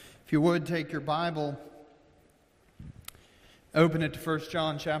If you would, take your Bible, open it to 1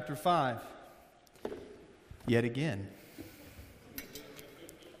 John chapter 5. Yet again.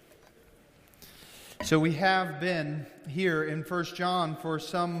 So we have been here in 1 John for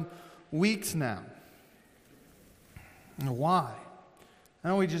some weeks now. Why? Why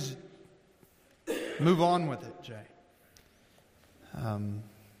don't we just move on with it, Jay?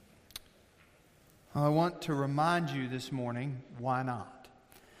 I want to remind you this morning, why not?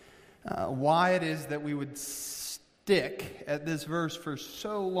 Why it is that we would stick at this verse for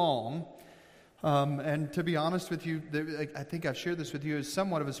so long. And to be honest with you, I think I've shared this with you, is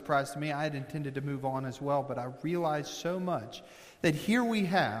somewhat of a surprise to me. I had intended to move on as well, but I realized so much that here we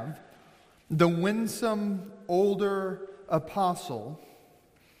have the winsome older apostle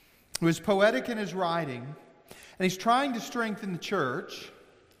who is poetic in his writing, and he's trying to strengthen the church,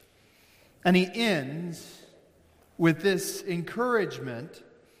 and he ends with this encouragement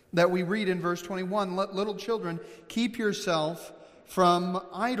that we read in verse 21, little children, keep yourself from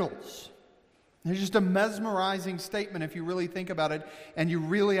idols. It's just a mesmerizing statement if you really think about it and you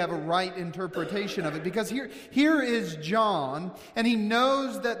really have a right interpretation of it. Because here is John, and he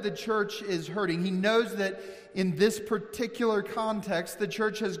knows that the church is hurting. He knows that in this particular context, the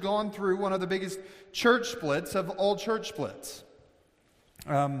church has gone through one of the biggest church splits of all church splits.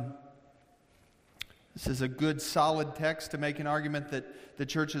 This is a good, solid text to make an argument that the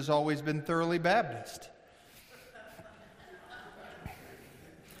church has always been thoroughly Baptist.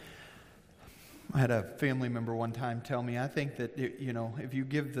 I had a family member one time tell me, I think that, if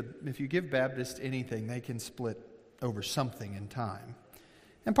you give Baptists anything, they can split over something in time.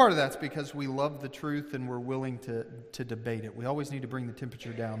 And part of that's because we love the truth and we're willing to debate it. We always need to bring the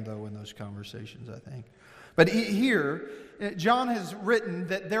temperature down, though, in those conversations, I think. But here, John has written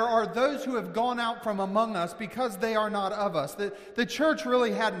that there are those who have gone out from among us because they are not of us. The church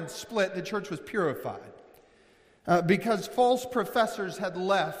really hadn't split. The church was purified because false professors had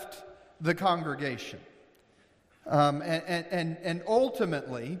left the congregation. And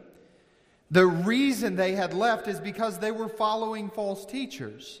ultimately, the reason they had left is because they were following false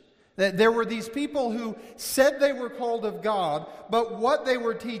teachers. That there were these people who said they were called of God, but what they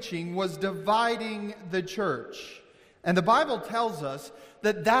were teaching was dividing the church. And the Bible tells us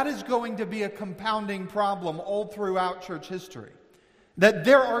that that is going to be a compounding problem all throughout church history. That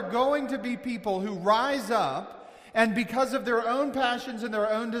there are going to be people who rise up and because of their own passions and their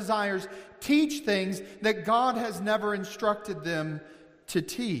own desires, teach things that God has never instructed them to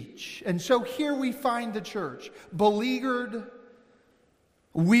teach. And so here we find the church, beleaguered,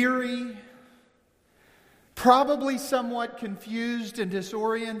 weary, probably somewhat confused and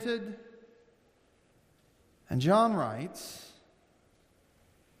disoriented. And John writes,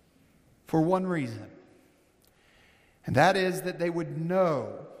 for one reason, and that is that they would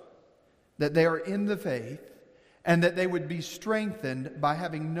know that they are in the faith, and that they would be strengthened by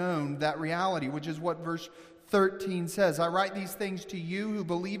having known that reality, which is what verse 13 says. I write these things to you who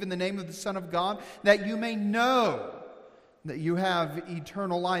believe in the name of the Son of God, that you may know that you have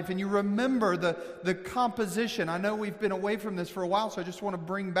eternal life. And you remember the composition. I know we've been away from this for a while, so I just want to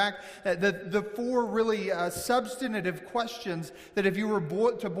bring back the four really substantive questions that if you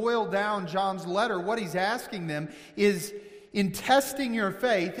were to boil down John's letter, what he's asking them is, in testing your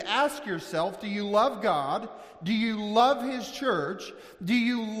faith, ask yourself, do you love God? Do you love His church? Do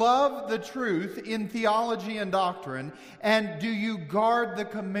you love the truth in theology and doctrine? And do you guard the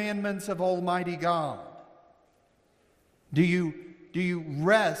commandments of Almighty God? Do you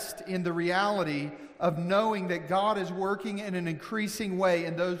rest in the reality of knowing that God is working in an increasing way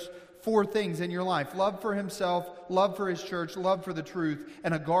in those four things in your life? Love for Himself, love for His church, love for the truth,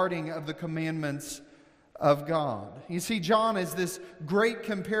 and a guarding of the commandments of God. You see, John is this great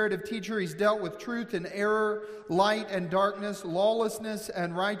comparative teacher. He's dealt with truth and error, light and darkness, lawlessness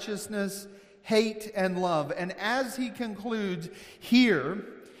and righteousness, hate and love. And as he concludes here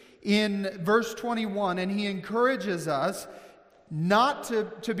in verse 21, and he encourages us not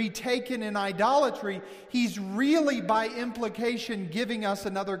to be taken in idolatry, he's really by implication giving us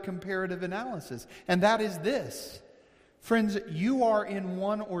another comparative analysis. And that is this. Friends, you are in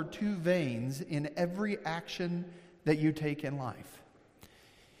one or two veins in every action that you take in life.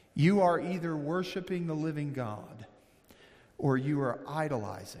 You are either worshiping the living God or you are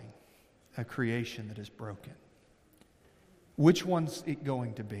idolizing a creation that is broken. Which one's it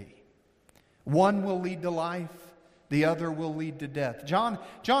going to be? One will lead to life, the other will lead to death. John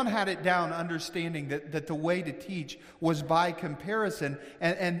had it down understanding that the way to teach was by comparison,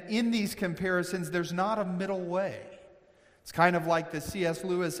 and in these comparisons there's not a middle way. It's kind of like the C.S.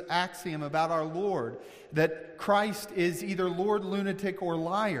 Lewis axiom about our Lord, that Christ is either Lord, lunatic, or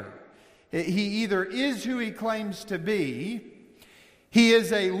liar. He either is who he claims to be. He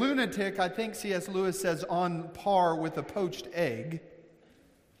is a lunatic, I think C.S. Lewis says, on par with a poached egg.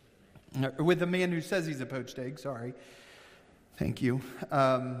 With a man who says he's a poached egg, sorry. Thank you.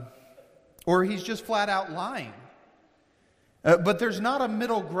 Or he's just flat out lying. But there's not a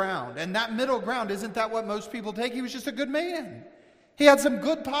middle ground. And that middle ground, isn't that what most people take? He was just a good man. He had some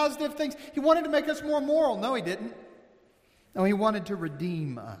good positive things. He wanted to make us more moral. No, he didn't. No, he wanted to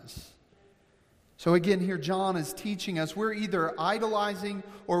redeem us. So again, here John is teaching us we're either idolizing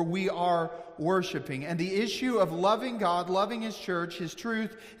or we are worshiping. And the issue of loving God, loving His church, His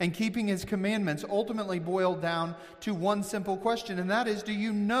truth, and keeping His commandments ultimately boiled down to one simple question, and that is, do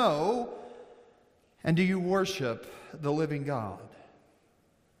you know and do you worship the living God?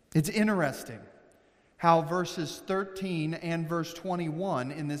 It's interesting how verses 13 and verse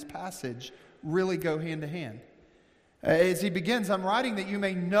 21 in this passage really go hand to hand. As he begins, I'm writing that you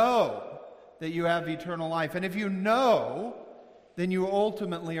may know that you have eternal life. And if you know, then you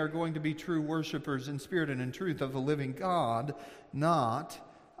ultimately are going to be true worshipers in spirit and in truth of the living God, not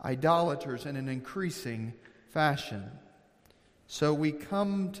idolaters in an increasing fashion. So we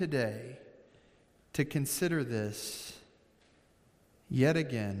come today to consider this yet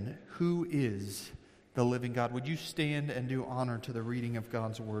again. Who is the living God? Would you stand and do honor to the reading of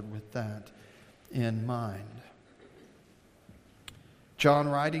God's Word with that in mind? John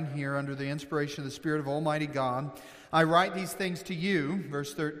writing here under the inspiration of the Spirit of Almighty God, I write these things to you,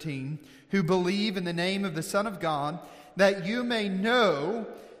 verse 13, who believe in the name of the Son of God, that you may know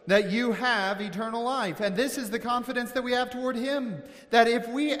that you have eternal life. And this is the confidence that we have toward Him, that if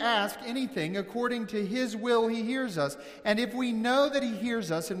we ask anything according to His will, He hears us. And if we know that He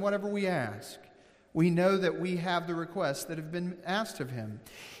hears us in whatever we ask, we know that we have the requests that have been asked of Him.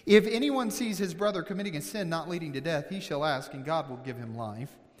 If anyone sees his brother committing a sin not leading to death, he shall ask, and God will give him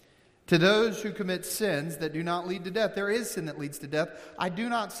life. To those who commit sins that do not lead to death, there is sin that leads to death. I do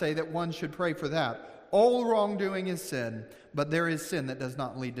not say that one should pray for that. All wrongdoing is sin, but there is sin that does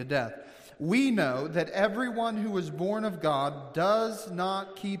not lead to death. We know that everyone who is born of God does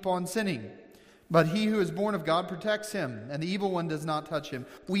not keep on sinning. But he who is born of God protects him, and the evil one does not touch him.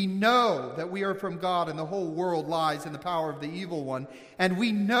 We know that we are from God, and the whole world lies in the power of the evil one. And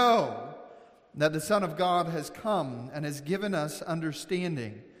we know that the Son of God has come and has given us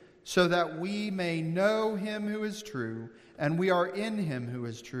understanding, so that we may know Him who is true, and we are in Him who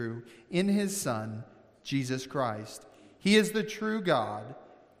is true, in His Son, Jesus Christ. He is the true God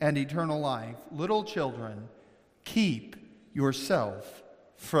and eternal life. Little children, keep yourself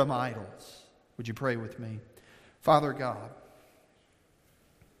from idols. Would you pray with me? Father God,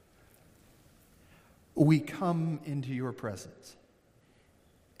 we come into your presence,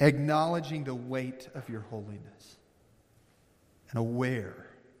 acknowledging the weight of your holiness and aware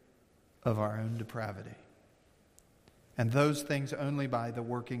of our own depravity, and those things only by the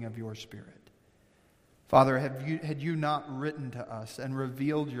working of your Spirit. Father, had you not written to us and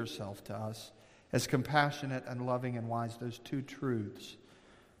revealed yourself to us as compassionate and loving and wise, those two truths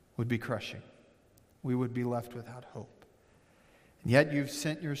would be crushing. We would be left without hope. And yet you've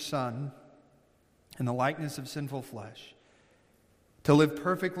sent your Son in the likeness of sinful flesh to live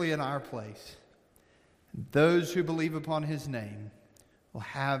perfectly in our place. And those who believe upon His name will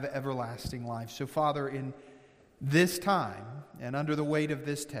have everlasting life. So, Father, in this time and under the weight of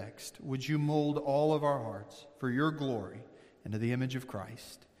this text, would you mold all of our hearts for your glory into the image of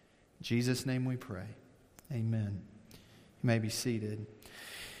Christ? In Jesus' name we pray. Amen. You may be seated.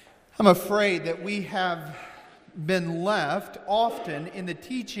 I'm afraid that we have been left often in the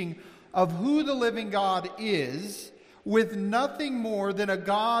teaching of who the living God is with nothing more than a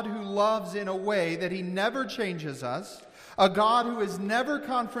God who loves in a way that He never changes us, a God who is never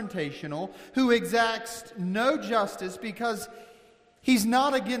confrontational, who exacts no justice because He's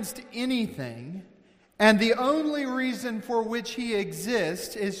not against anything, and the only reason for which He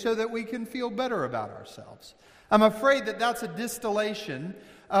exists is so that we can feel better about ourselves. I'm afraid that that's a distillation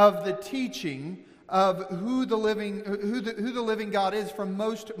of the teaching of who the living God is from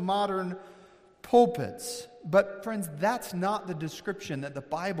most modern pulpits. But friends, that's not the description that the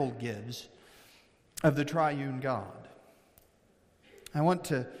Bible gives of the triune God. I want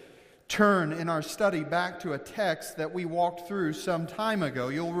to turn in our study back to a text that we walked through some time ago.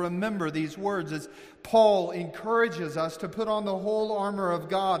 You'll remember these words as Paul encourages us to put on the whole armor of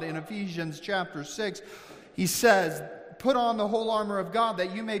God in Ephesians chapter 6. He says, put on the whole armor of God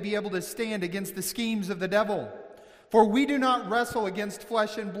that you may be able to stand against the schemes of the devil. For we do not wrestle against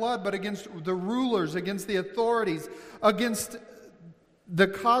flesh and blood, but against the rulers, against the authorities, against the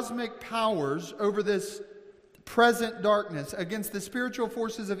cosmic powers over this present darkness, against the spiritual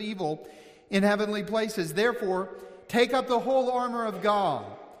forces of evil in heavenly places. Therefore, take up the whole armor of God,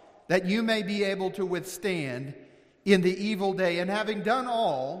 that you may be able to withstand in the evil day, and having done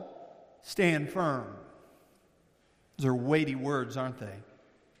all, stand firm. Those are weighty words, aren't they?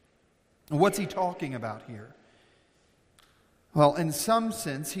 And what's he talking about here? Well, in some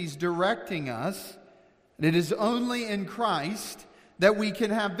sense, he's directing us that it is only in Christ that we can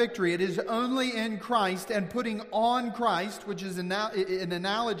have victory. It is only in Christ and putting on Christ, which is an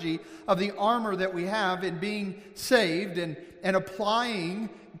analogy of the armor that we have in being saved and applying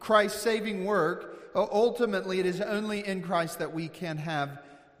Christ's saving work. Ultimately, it is only in Christ that we can have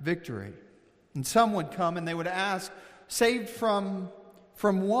victory. And some would come and they would ask, saved from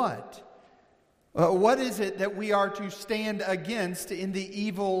what? What is it that we are to stand against in the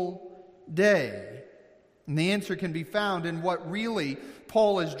evil day? And the answer can be found in what really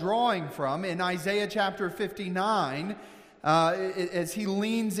Paul is drawing from in Isaiah chapter 59, as he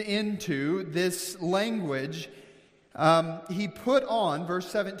leans into this language. He put on, verse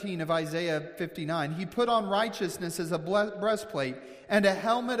 17 of Isaiah 59, he put on righteousness as a breastplate and a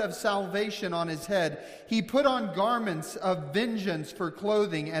helmet of salvation on his head. He put on garments of vengeance for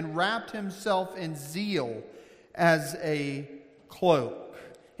clothing and wrapped himself in zeal as a cloak.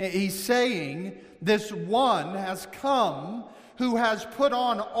 He's saying this one has come who has put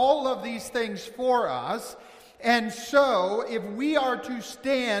on all of these things for us. And so, if we are to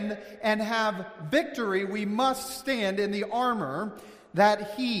stand and have victory, we must stand in the armor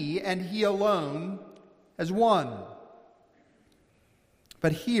that he and he alone has won.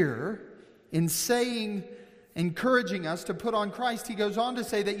 But here, in saying, encouraging us to put on Christ, he goes on to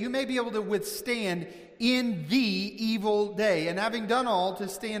say that you may be able to withstand in the evil day, and having done all, to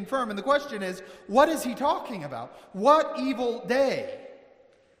stand firm. And the question is, what is he talking about? What evil day?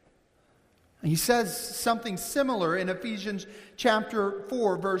 He says something similar in Ephesians chapter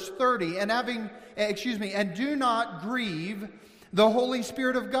 4, verse 30. And do not grieve the Holy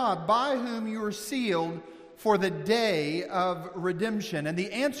Spirit of God, by whom you are sealed for the day of redemption. And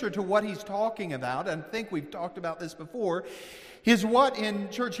the answer to what he's talking about, and I think we've talked about this before, is what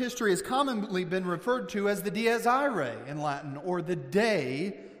in church history has commonly been referred to as the Dies Irae in Latin, or the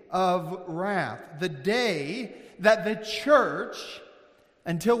day of wrath. The day that the church,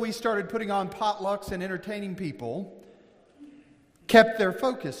 until we started putting on potlucks and entertaining people, kept their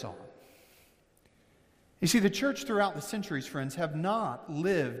focus on. You see, the church throughout the centuries, friends, have not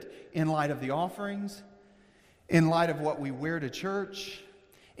lived in light of the offerings, in light of what we wear to church,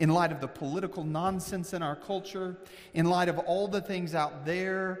 in light of the political nonsense in our culture, in light of all the things out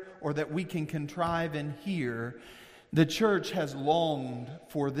there or that we can contrive in here. The church has longed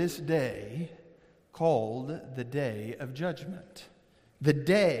for this day called the day of judgment. The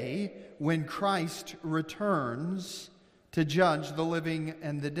day when Christ returns to judge the living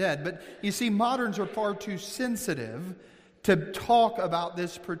and the dead. But you see, moderns are far too sensitive to talk about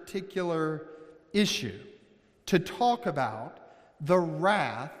this particular issue, to talk about the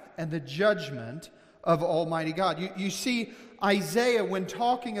wrath and the judgment of Almighty God. You see, Isaiah, when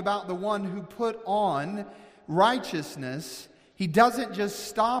talking about the one who put on righteousness, he doesn't just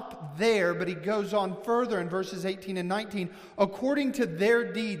stop there, but he goes on further in verses 18 and 19. According to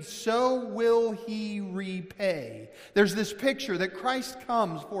their deeds, so will he repay. There's this picture that Christ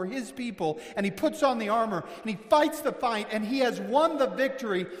comes for his people, and he puts on the armor, and he fights the fight, and he has won the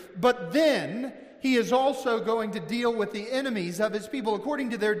victory, but then he is also going to deal with the enemies of his people. According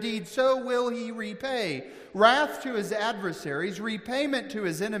to their deeds, so will he repay. Wrath to his adversaries, repayment to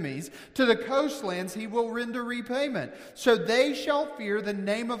his enemies. To the coastlands he will render repayment. So they shall fear the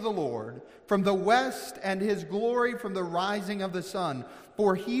name of the Lord from the west, and his glory from the rising of the sun.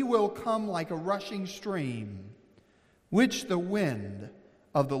 For he will come like a rushing stream, which the wind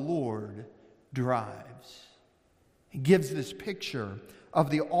of the Lord drives. He gives this picture of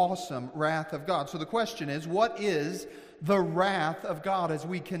the awesome wrath of God. So the question is, what is the wrath of God, as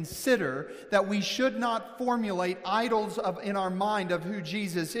we consider that we should not formulate idols in our mind of who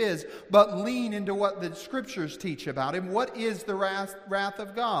Jesus is, but lean into what the Scriptures teach about him? What is the wrath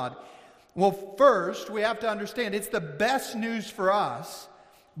of God? Well, first, we have to understand it's the best news for us,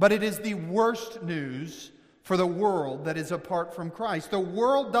 but it is the worst news for the world that is apart from Christ. The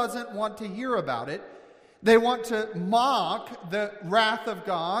world doesn't want to hear about it. They want to mock the wrath of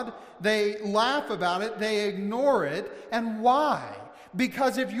God. They laugh about it. They ignore it. And why?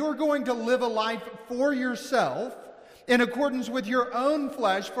 Because if you're going to live a life for yourself, in accordance with your own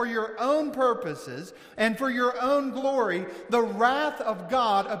flesh, for your own purposes, and for your own glory, the wrath of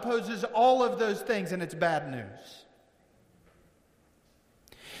God opposes all of those things, and it's bad news.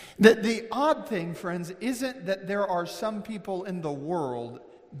 The odd thing, friends, isn't that there are some people in the world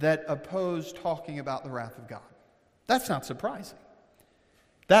that oppose talking about the wrath of God. That's not surprising.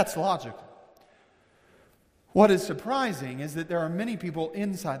 That's logical. What is surprising is that there are many people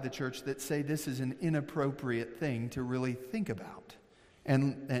inside the church that say this is an inappropriate thing to really think about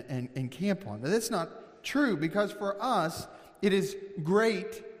and camp on. But that's not true, because for us, it is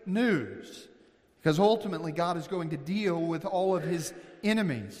great news. Because ultimately, God is going to deal with all of his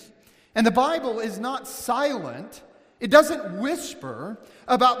enemies. And the Bible is not silent. It doesn't whisper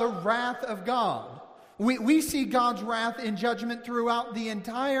about the wrath of God. We see God's wrath in judgment throughout the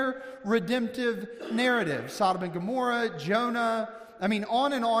entire redemptive narrative. Sodom and Gomorrah, Jonah,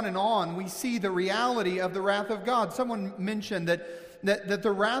 on and on and on, we see the reality of the wrath of God. Someone mentioned that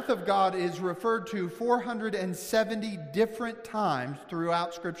the wrath of God is referred to 470 different times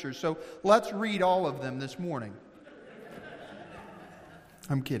throughout Scripture. So let's read all of them this morning.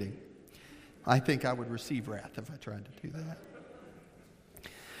 I'm kidding. I think I would receive wrath if I tried to do that.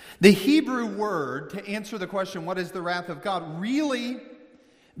 The Hebrew word to answer the question, what is the wrath of God, really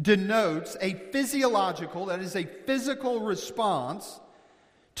denotes a physiological, that is a physical response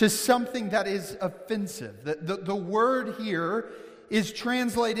to something that is offensive. The word here is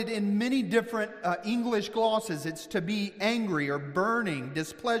translated in many different English glosses. It's to be angry or burning,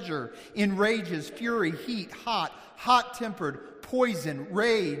 displeasure, enrages, fury, heat, hot-tempered, poison,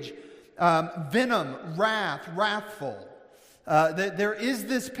 rage, venom, wrath, wrathful. There is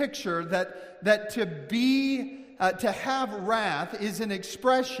this picture that to have wrath is an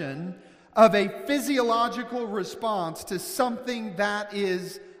expression of a physiological response to something that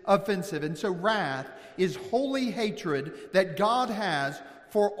is offensive. And so wrath is holy hatred that God has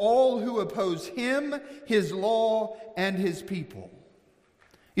for all who oppose him, his law, and his people.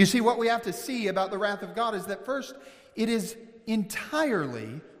 You see, what we have to see about the wrath of God is that first, it is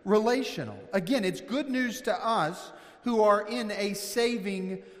entirely relational. Again, it's good news to us who are in a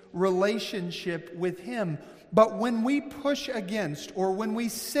saving relationship with him. But when we push against or when we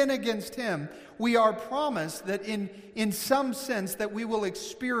sin against him, we are promised that in some sense that we will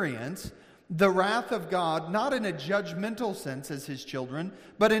experience the wrath of God, not in a judgmental sense as his children,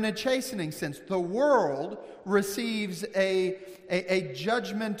 but in a chastening sense. The world receives a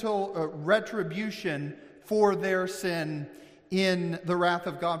judgmental retribution for their sin in the wrath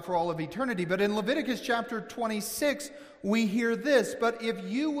of God for all of eternity. But in Leviticus chapter 26, we hear this: but if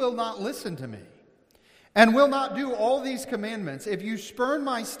you will not listen to me, and will not do all these commandments, if you spurn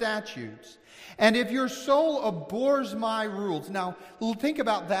my statutes, and if your soul abhors my rules. Now, think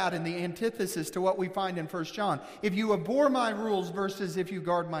about that in the antithesis to what we find in 1 John. If you abhor my rules versus if you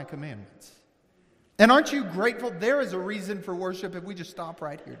guard my commandments. And aren't you grateful? There is a reason for worship if we just stop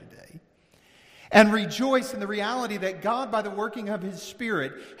right here today and rejoice in the reality that God, by the working of his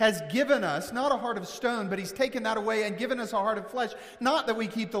Spirit, has given us not a heart of stone, but he's taken that away and given us a heart of flesh. Not that we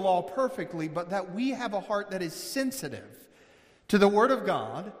keep the law perfectly, but that we have a heart that is sensitive to the Word of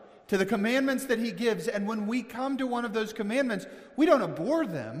God, to the commandments that he gives. And when we come to one of those commandments, we don't abhor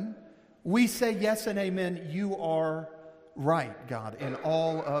them. We say, yes and amen, you are right, God, in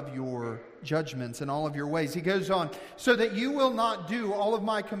all of your judgments and all of your ways. He goes on, so that you will not do all of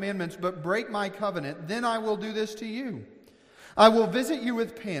my commandments, but break my covenant, then I will do this to you. I will visit you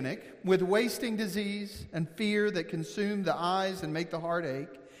with panic, with wasting disease and fear that consume the eyes and make the heart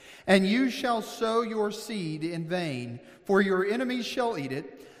ache. And you shall sow your seed in vain, for your enemies shall eat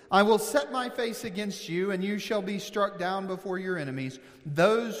it. I will set my face against you, and you shall be struck down before your enemies.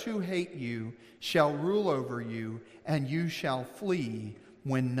 Those who hate you shall rule over you, and you shall flee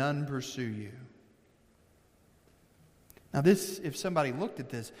when none pursue you. Now this, if somebody looked at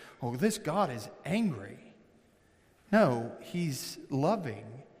this, oh, this God is angry. No, he's loving,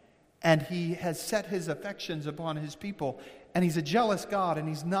 and he has set his affections upon his people, and he's a jealous God, and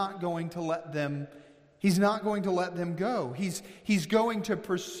he's not going to let them go. He's going to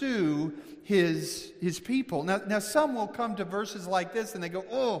pursue his people. Now some will come to verses like this and they go,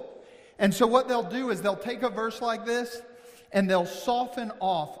 oh. And so what they'll do is they'll take a verse like this and they'll soften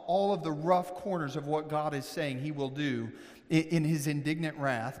off all of the rough corners of what God is saying he will do in his indignant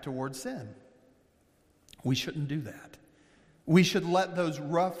wrath towards sin. We shouldn't do that. We should let those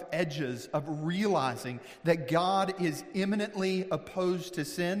rough edges of realizing that God is imminently opposed to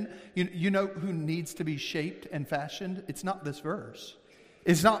sin. You know who needs to be shaped and fashioned? It's not this verse.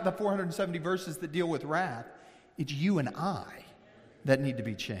 It's not the 470 verses that deal with wrath. It's you and I that need to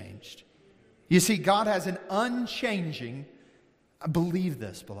be changed. You see, God has an unchanging, believe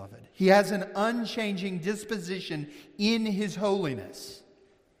this, beloved, He has an unchanging disposition in His holiness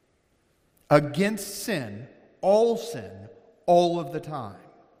against sin, all of the time.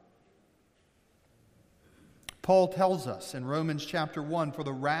 Paul tells us in Romans chapter 1, "For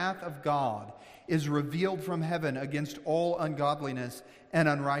the wrath of God is revealed from heaven against all ungodliness and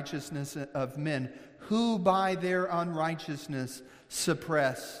unrighteousness of men, who by their unrighteousness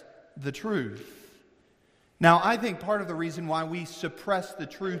suppress the truth." Now, I think part of the reason why we suppress the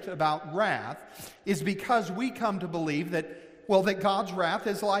truth about wrath is because we come to believe that God's wrath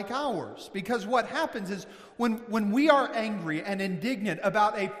is like ours. Because what happens is when we are angry and indignant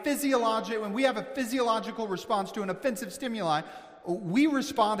about when we have a physiological response to an offensive stimuli, we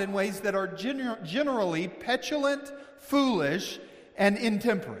respond in ways that are generally petulant, foolish, and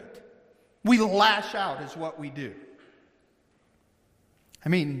intemperate. We lash out is what we do. I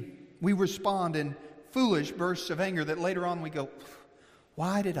mean, we respond in foolish bursts of anger that later on we go,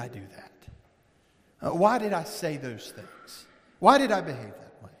 why did I do that? Why did I say those things? Why did I behave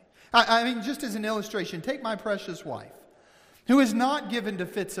that way? I mean, just as an illustration, take my precious wife, who is not given to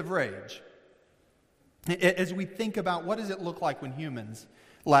fits of rage. As we think about what does it look like when humans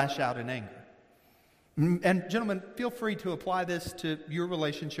lash out in anger. And gentlemen, feel free to apply this to your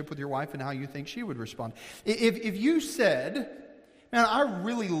relationship with your wife and how you think she would respond. If you said, "Man, I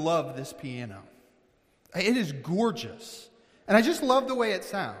really love this piano. It is gorgeous. And I just love the way it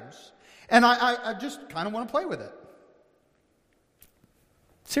sounds. And I just kind of want to play with it."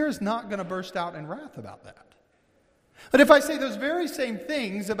 Sarah's not going to burst out in wrath about that. But if I say those very same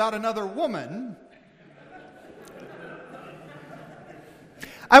things about another woman,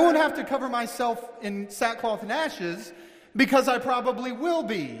 I won't have to cover myself in sackcloth and ashes, because I probably will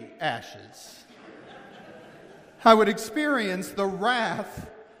be ashes. I would experience the wrath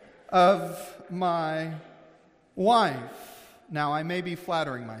of my wife. Now, I may be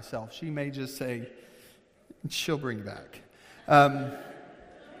flattering myself. She may just say, she'll bring you back.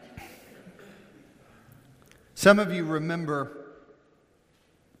 Some of you remember,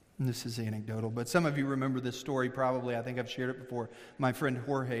 and this is anecdotal, but some of you remember this story probably. I think I've shared it before. My friend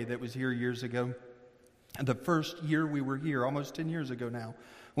Jorge that was here years ago. The first year we were here, almost 10 years ago now,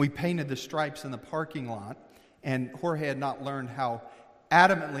 we painted the stripes in the parking lot, and Jorge had not learned how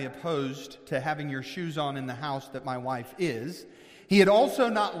adamantly opposed to having your shoes on in the house that my wife is. He had also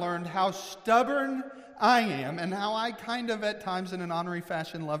not learned how stubborn I am and how I kind of at times in an honorary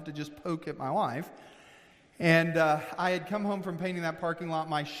fashion love to just poke at my wife. And I had come home from painting that parking lot.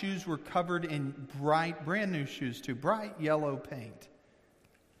 My shoes were covered in brand new shoes too, bright yellow paint.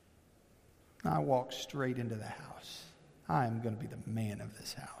 I walked straight into the house. I am going to be the man of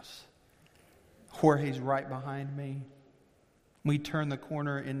this house. Jorge's right behind me. We turn the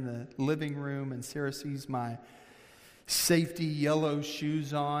corner in the living room, and Sarah sees my safety yellow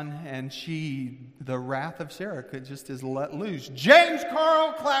shoes on, and the wrath of Sarah could just as let loose. "James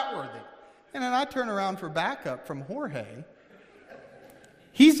Carl Clatworthy." And then I turn around for backup from Jorge.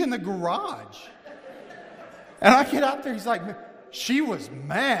 He's in the garage. And I get out there, he's like, "She was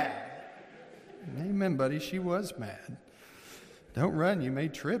mad." Amen, buddy, she was mad. Don't run, you may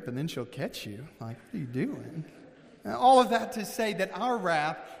trip, and then she'll catch you. Like, what are you doing? And all of that to say that our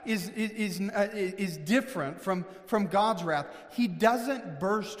wrath is different from God's wrath. He doesn't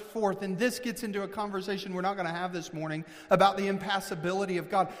burst forth, and this gets into a conversation we're not going to have this morning about the impassibility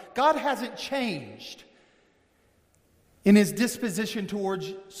of God. God hasn't changed in His disposition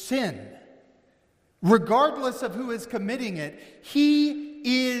towards sin. Regardless of who is committing it,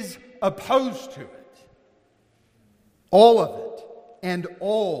 He is opposed to it. All of it, and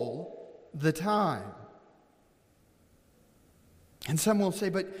all the time. And some will say,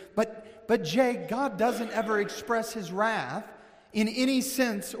 but Jay, God doesn't ever express His wrath in any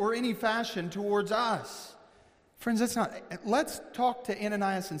sense or any fashion towards us. Friends, let's talk to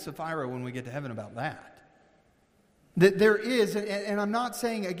Ananias and Sapphira when we get to heaven about that. That there is, and I'm not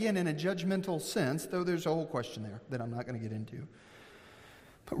saying again in a judgmental sense, though there's a whole question there that I'm not going to get into.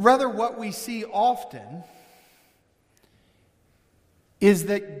 But rather what we see often is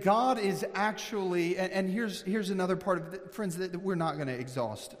that God is actually, and here's another part of it, friends, that we're not going to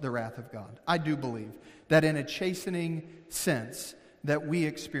exhaust the wrath of God. I do believe that in a chastening sense that we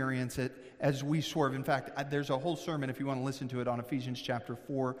experience it as we swerve. In fact, there's a whole sermon, if you want to listen to it, on Ephesians chapter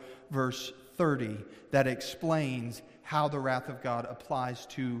 4, verse 30, that explains how the wrath of God applies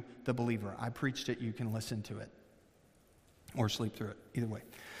to the believer. I preached it, you can listen to it, or sleep through it, either way.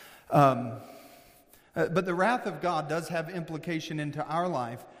 But the wrath of God does have implication into our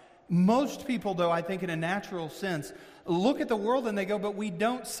life Most people, though, I think in a natural sense, look at the world and they go, but we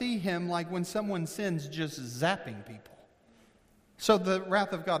don't see him like when someone sins just zapping people. So the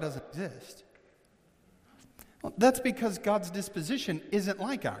wrath of God doesn't exist. Well, that's because God's disposition isn't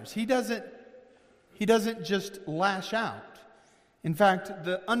like ours. He doesn't just lash out. In fact,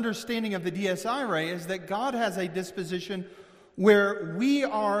 the understanding of the Dies Irae is that God has a disposition where we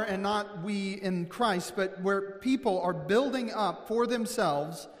are, and not we in Christ, but where people are building up for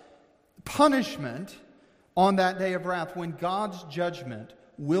themselves punishment on that day of wrath when God's judgment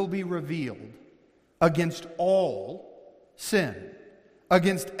will be revealed against all sin,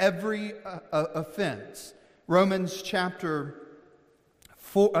 against every offense. Romans chapter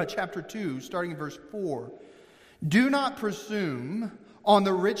 2, starting in verse 4. Do not presume on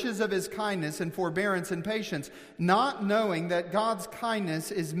the riches of his kindness and forbearance and patience, not knowing that God's kindness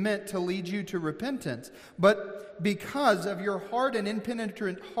is meant to lead you to repentance. But because of your hard and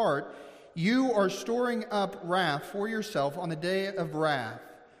impenitent heart, you are storing up wrath for yourself on the day of wrath,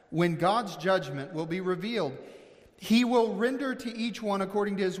 when God's judgment will be revealed. He will render to each one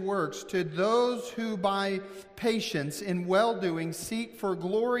according to his works. To those who by patience in well-doing seek for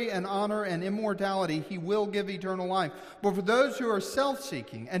glory and honor and immortality, he will give eternal life. But for those who are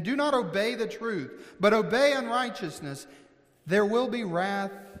self-seeking and do not obey the truth, but obey unrighteousness, there will be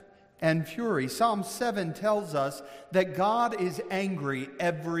wrath and fury. Psalm 7 tells us that God is angry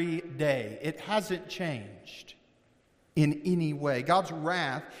every day. It hasn't changed in any way. God's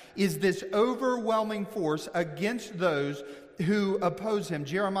wrath is this overwhelming force against those who oppose him.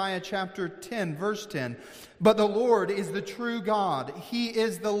 Jeremiah chapter 10, verse 10. But the Lord is the true God. He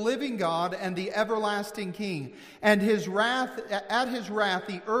is the living God and the everlasting King. And his wrath, at his wrath,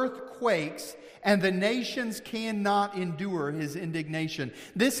 the earth quakes, and the nations cannot endure his indignation.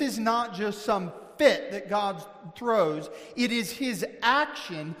 This is not just some fit that God throws. It is his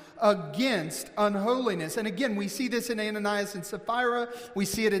action against unholiness. And again, we see this in Ananias and Sapphira. We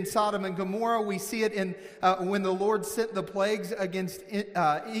see it in Sodom and Gomorrah. We see it in when the Lord sent the plagues against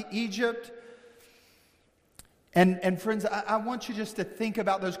Egypt. And friends, I want you just to think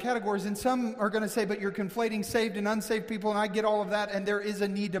about those categories. And some are going to say, but you're conflating saved and unsaved people, and I get all of that, and there is a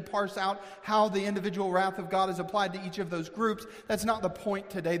need to parse out how the individual wrath of God is applied to each of those groups. That's not the point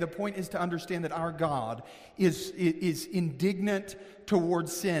today. The point is to understand that our God is indignant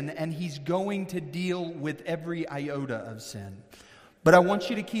towards sin, and he's going to deal with every iota of sin. But I want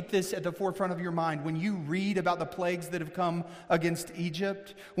you to keep this at the forefront of your mind. When you read about the plagues that have come against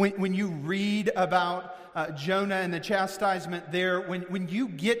Egypt, when you read about Jonah and the chastisement there, when you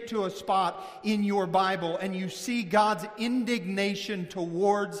get to a spot in your Bible and you see God's indignation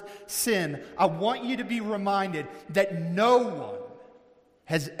towards sin, I want you to be reminded that no one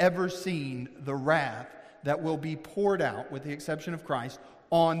has ever seen the wrath that will be poured out, with the exception of Christ,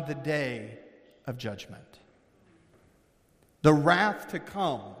 on the day of judgment. The wrath to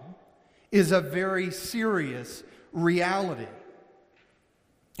come is a very serious reality.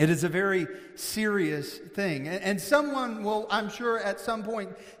 It is a very serious thing. And someone will, I'm sure, at some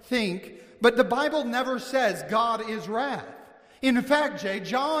point think, but the Bible never says God is wrath. In fact, Jay,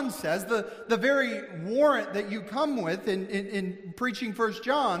 John says, the very warrant that you come with in preaching 1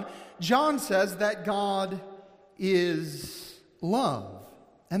 John, John says that God is love.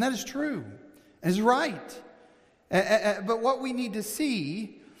 And that is true. And is right. But what we need to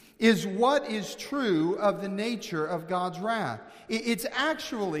see is what is true of the nature of God's wrath. It's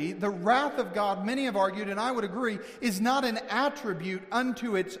actually, the wrath of God, many have argued, and I would agree, is not an attribute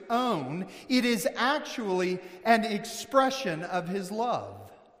unto its own. It is actually an expression of his love.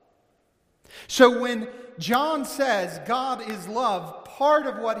 So when John says God is love, part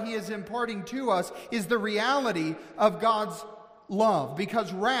of what he is imparting to us is the reality of God's love,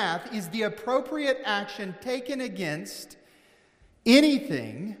 because wrath is the appropriate action taken against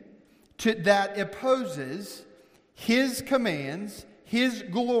anything that opposes his commands, his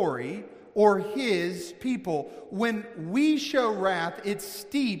glory, or his people. When we show wrath, it's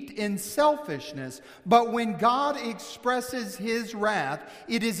steeped in selfishness. But when God expresses his wrath,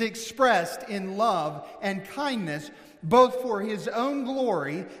 it is expressed in love and kindness, both for his own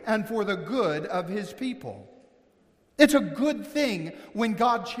glory and for the good of his people. It's a good thing when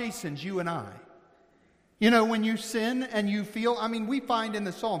God chastens you and I. You know, when you sin and you feel, we find in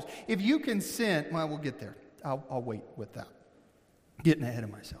the Psalms, if you can sin, well, we'll get there. I'll wait with that. Getting ahead of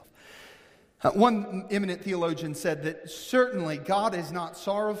myself. One eminent theologian said that certainly God is not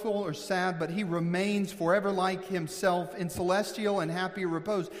sorrowful or sad, but he remains forever like himself in celestial and happy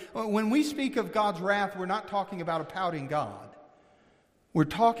repose. When we speak of God's wrath, we're not talking about a pouting God. We're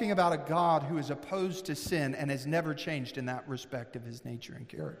talking about a God who is opposed to sin and has never changed in that respect of his nature and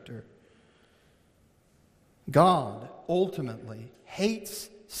character. God ultimately hates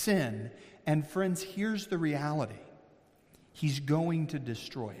sin. And friends, here's the reality. He's going to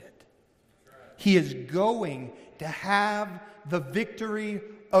destroy it. He is going to have the victory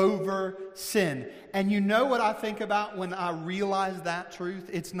over sin. And you know what I think about when I realize that truth?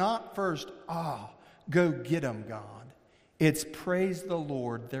 It's not first, go get him, God. It's praise the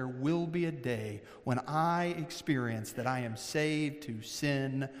Lord, there will be a day when I experience that I am saved to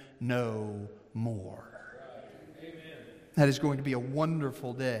sin no more. Amen. That is going to be a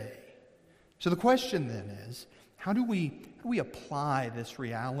wonderful day. So the question then is, how do we apply this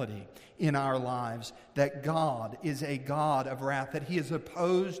reality in our lives that God is a God of wrath, that he is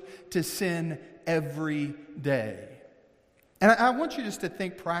opposed to sin every day? And I want you just to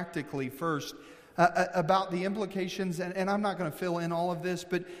think practically first about the implications, and I'm not going to fill in all of this,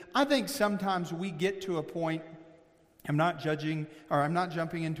 but I think sometimes we get to a point, I'm not jumping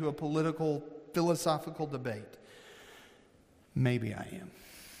into a political, philosophical debate. Maybe I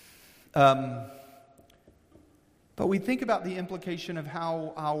am. But we think about the implication of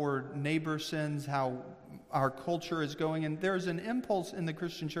how our neighbor sins, how our culture is going, and there's an impulse in the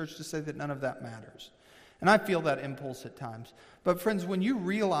Christian church to say that none of that matters. And I feel that impulse at times. But friends, when you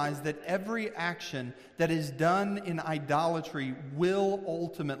realize that every action that is done in idolatry will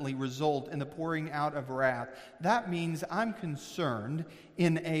ultimately result in the pouring out of wrath, that means I'm concerned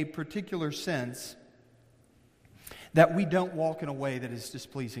in a particular sense that we don't walk in a way that is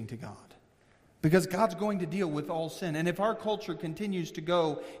displeasing to God. Because God's going to deal with all sin. And if our culture continues to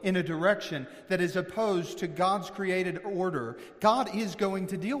go in a direction that is opposed to God's created order, God is going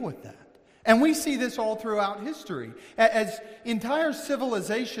to deal with that. And we see this all throughout history. As entire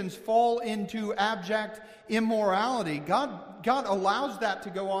civilizations fall into abject immorality, God allows that to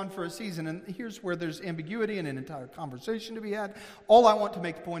go on for a season. And here's where there's ambiguity and an entire conversation to be had. All I want to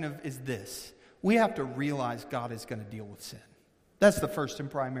make the point of is this. We have to realize God is going to deal with sin. That's the first and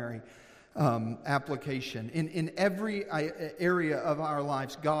primary application. In every area of our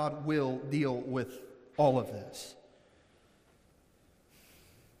lives, God will deal with all of this.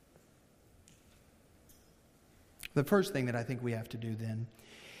 The first thing that I think we have to do then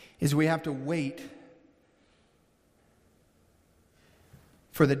is we have to wait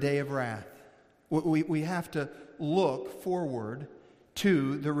for the day of wrath. We have to look forward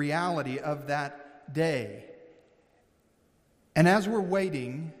to the reality of that day. And as we're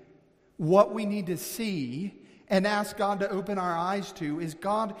waiting, what we need to see and ask God to open our eyes to is,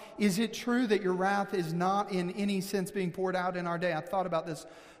 God, is it true that your wrath is not in any sense being poured out in our day? I thought about this.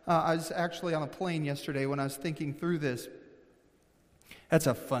 I was actually on a plane yesterday when I was thinking through this. That's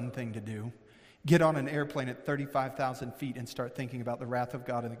a fun thing to do. Get on an airplane at 35,000 feet and start thinking about the wrath of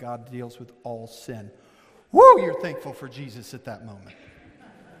God and that God deals with all sin. Woo, you're thankful for Jesus at that moment.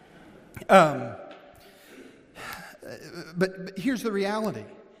 But here's the reality.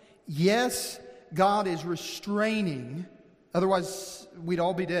 Yes, God is restraining, otherwise we'd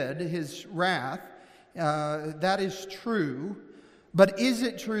all be dead, his wrath. That is true. But is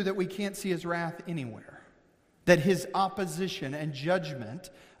it true that we can't see his wrath anywhere? That his opposition and judgment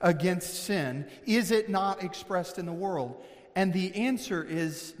against sin, is it not expressed in the world? And the answer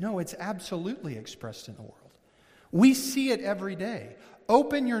is no, it's absolutely expressed in the world. We see it every day.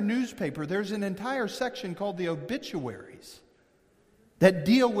 Open your newspaper. There's an entire section called the obituaries that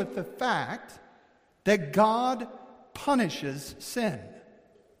deal with the fact that God punishes sin.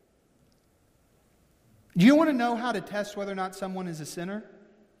 Do you want to know how to test whether or not someone is a sinner?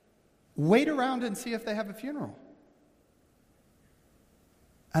 Wait around and see if they have a funeral.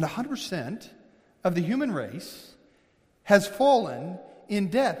 And 100% of the human race has fallen in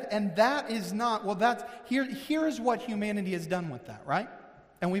death. And that is not, here is what humanity has done with that, right?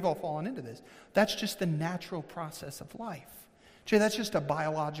 And we've all fallen into this. That's just the natural process of life. Jay, that's just a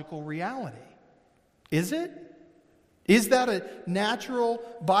biological reality. Is it? Is that a natural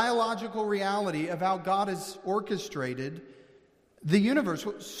biological reality of how God has orchestrated the universe?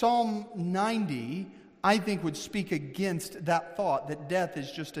 Psalm 90, I think, would speak against that thought that death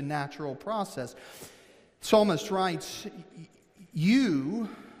is just a natural process. Psalmist writes, you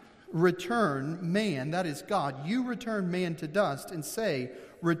return man, that is God, you return man to dust and say,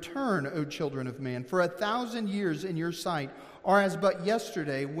 return, O children of man, for 1,000 years in your sight are as but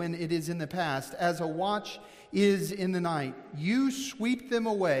yesterday when it is in the past, as a watch is in the night. You sweep them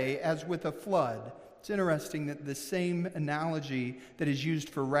away as with a flood, It's interesting that the same analogy that is used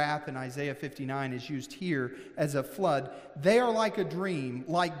for wrath in Isaiah 59 is used here as a flood. They are like a dream,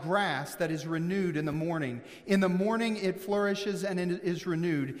 like grass that is renewed in the morning. In the morning it flourishes and it is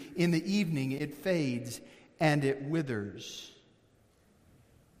renewed. In the evening it fades and it withers.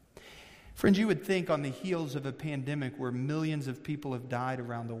 Friends, you would think on the heels of a pandemic where millions of people have died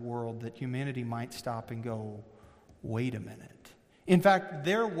around the world that humanity might stop and go, wait a minute. In fact,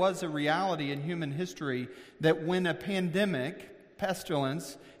 there was a reality in human history that when a pandemic,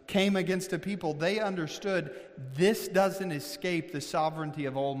 pestilence, came against a people, they understood this doesn't escape the sovereignty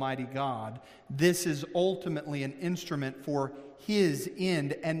of Almighty God. This is ultimately an instrument for His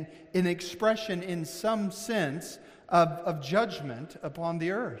end and an expression in some sense of judgment upon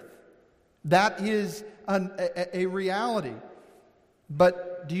the earth. That is a reality.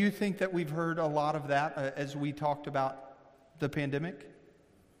 But do you think that we've heard a lot of that as we talked about the pandemic?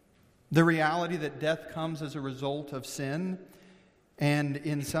 The reality that death comes as a result of sin and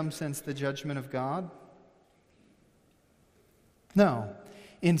in some sense the judgment of God? No.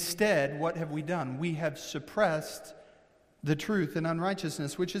 Instead, what have we done? We have suppressed the truth in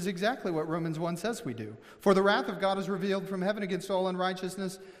unrighteousness, which is exactly what Romans 1 says we do. For the wrath of God is revealed from heaven against all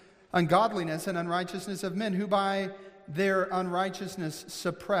unrighteousness, ungodliness, and unrighteousness of men who by their unrighteousness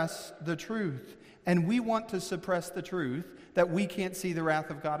suppress the truth. And we want to suppress the truth that we can't see the wrath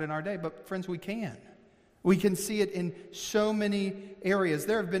of God in our day. But friends, we can. We can see it in so many areas.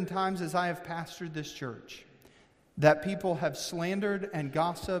 There have been times as I have pastored this church that people have slandered and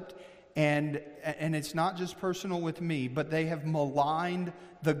gossiped, and it's not just personal with me, but they have maligned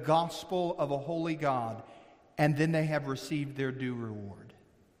the gospel of a holy God, and then they have received their due reward.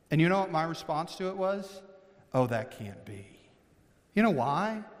 And you know what my response to it was? Oh, that can't be. You know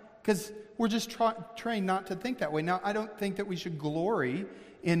why? Because we're just trained not to think that way. Now, I don't think that we should glory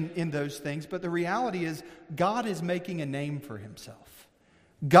in those things, but the reality is God is making a name for Himself.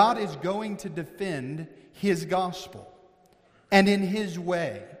 God is going to defend His gospel and in His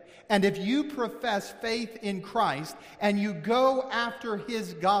way. And if you profess faith in Christ and you go after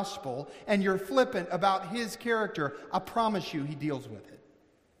His gospel and you're flippant about His character, I promise you He deals with it.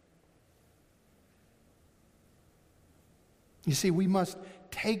 You see, we must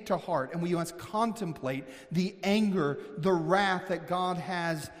take to heart and we must contemplate the anger, the wrath that God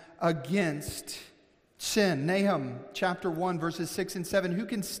has against sin. Nahum chapter 1 verses 6 and 7. Who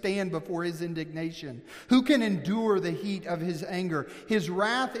can stand before His indignation? Who can endure the heat of His anger? His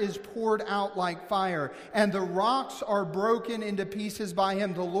wrath is poured out like fire, and the rocks are broken into pieces by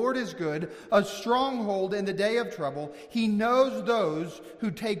Him. The Lord is good, a stronghold in the day of trouble. He knows those who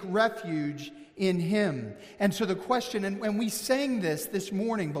take refuge in Him. And so the question, and when we sang this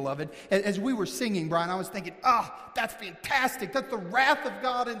morning, beloved, as we were singing, Brian, I was thinking, that's fantastic. That's the wrath of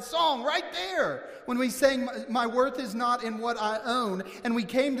God in song right there. When we sang, my worth is not in what I own. And we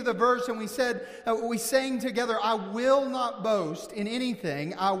came to the verse and we said, we sang together, I will not boast in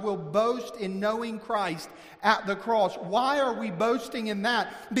anything. I will boast in knowing Christ at the cross. Why are we boasting in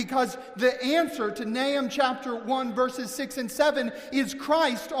that? Because the answer to Nahum chapter 1 verses 6 and 7 is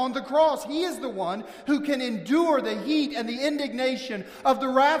Christ on the cross. He is the one who can endure the heat and the indignation of the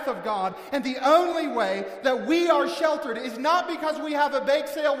wrath of God. And the only way that we are sheltered is not because we have a bake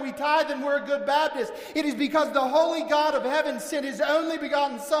sale, we tithe, and we're a good Baptist. It is because the holy God of heaven sent His only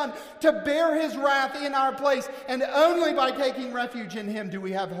begotten Son to bear His wrath in our place. And only by taking refuge in Him do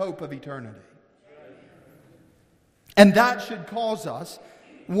we have hope of eternity. And that should cause us,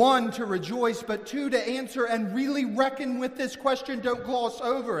 one, to rejoice, but two, to answer and really reckon with this question. Don't gloss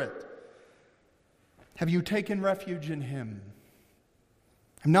over it. Have you taken refuge in Him?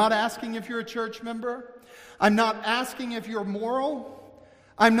 I'm not asking if you're a church member. I'm not asking if you're moral.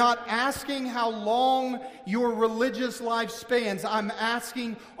 I'm not asking how long your religious life spans. I'm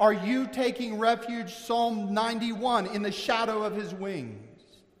asking, are you taking refuge, Psalm 91, in the shadow of His wings?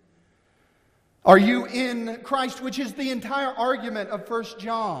 Are you in Christ, which is the entire argument of 1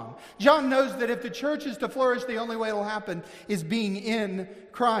 John. John knows that if the church is to flourish, the only way it will happen is being in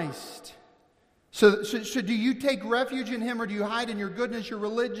Christ. So do you take refuge in Him, or do you hide in your goodness, your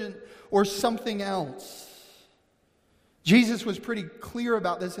religion, or something else? Jesus was pretty clear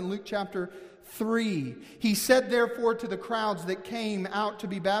about this in Luke chapter 3. He said, therefore, to the crowds that came out to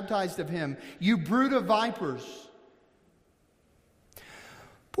be baptized of Him, you brood of vipers.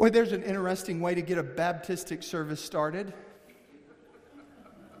 Boy, there's an interesting way to get a Baptistic service started.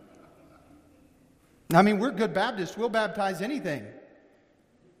 I mean, we're good Baptists. We'll baptize anything.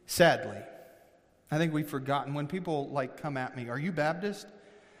 Sadly. I think we've forgotten. When people come at me, are you Baptist?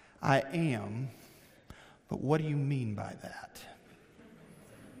 I am. But what do you mean by that?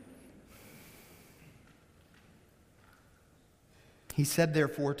 He said,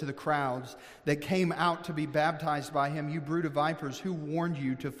 therefore, to the crowds that came out to be baptized by him, "You brood of vipers, who warned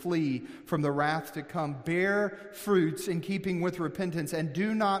you to flee from the wrath to come? Bear fruits in keeping with repentance, and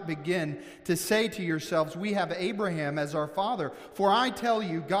do not begin to say to yourselves, 'We have Abraham as our father.' For I tell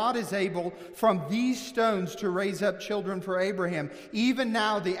you, God is able from these stones to raise up children for Abraham. Even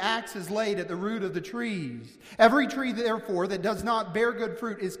now the axe is laid at the root of the trees. Every tree, therefore, that does not bear good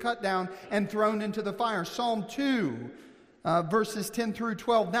fruit is cut down and thrown into the fire." Psalm 2. Verses 10 through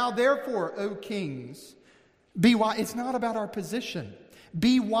 12. "Now therefore, O kings, be wise." It's not about our position.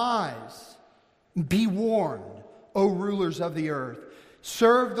 "Be wise, be warned, O rulers of the earth.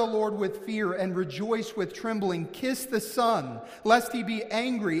 Serve the Lord with fear and rejoice with trembling. Kiss the Son, lest he be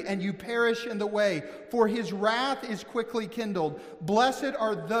angry and you perish in the way, for his wrath is quickly kindled. Blessed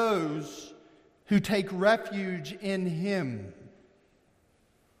are those who take refuge in him."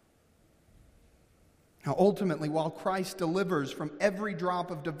 Now, ultimately, while Christ delivers from every drop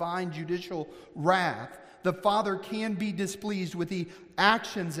of divine judicial wrath, the Father can be displeased with the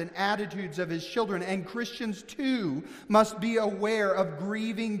actions and attitudes of his children. And Christians, too, must be aware of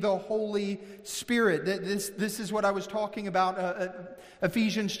grieving the Holy Spirit. This is what I was talking about,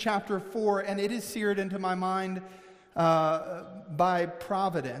 Ephesians chapter 4, and it is seared into my mind by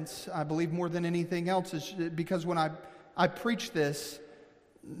providence, I believe, more than anything else, because when I preach this,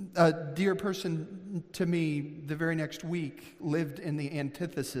 a dear person to me the very next week lived in the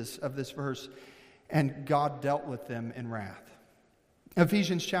antithesis of this verse, and God dealt with them in wrath.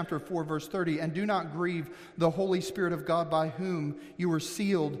 Ephesians chapter 4, verse 30, "And do not grieve the Holy Spirit of God, by whom you were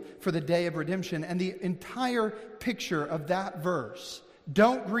sealed for the day of redemption." And the entire picture of that verse,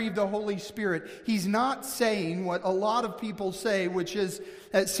 don't grieve the Holy Spirit, he's not saying what a lot of people say, which is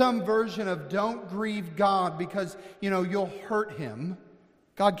some version of don't grieve God because, you'll hurt him.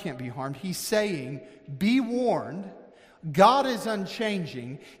 God can't be harmed. He's saying, be warned. God is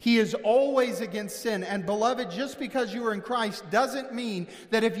unchanging. He is always against sin. And beloved, just because you are in Christ doesn't mean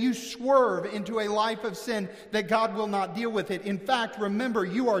that if you swerve into a life of sin, that God will not deal with it. In fact, remember,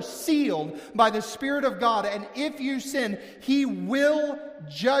 you are sealed by the Spirit of God. And if you sin, He will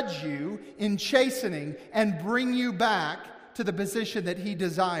judge you in chastening and bring you back to the position that He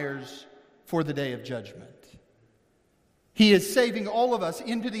desires for the day of judgment. He is saving all of us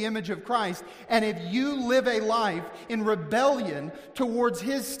into the image of Christ. And if you live a life in rebellion towards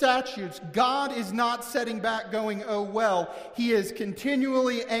His statutes, God is not sitting back going, oh well. He is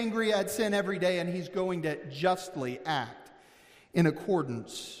continually angry at sin every day, and He's going to justly act in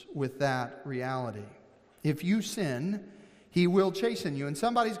accordance with that reality. If you sin, He will chasten you. And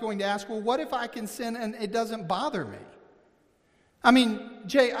somebody's going to ask, well, what if I can sin and it doesn't bother me? I mean,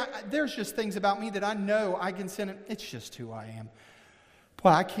 Jay, there's just things about me that I know I can sin. It's just who I am. Boy,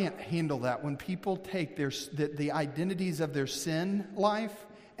 I can't handle that when people take the identities of their sin life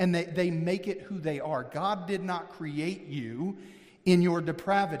and they make it who they are. God did not create you in your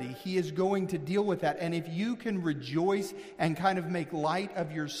depravity. He is going to deal with that. And if you can rejoice and kind of make light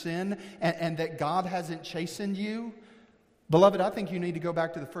of your sin and that God hasn't chastened you, beloved, I think you need to go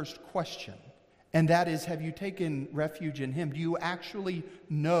back to the first question. And that is, have you taken refuge in Him? Do you actually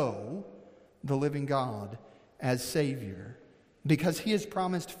know the living God as Savior? Because He has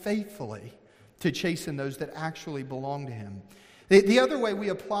promised faithfully to chasten those that actually belong to Him. The other way we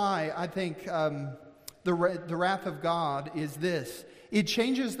apply, I think, the wrath of God is this. It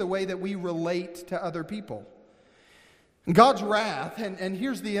changes the way that we relate to other people. God's wrath, and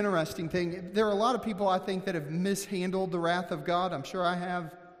here's the interesting thing. There are a lot of people, I think, that have mishandled the wrath of God. I'm sure I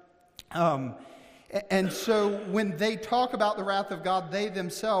have. And so when they talk about the wrath of God, they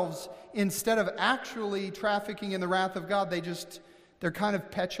themselves, instead of actually trafficking in the wrath of God, they're kind of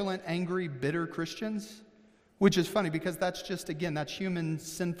petulant, angry, bitter Christians, which is funny because that's human,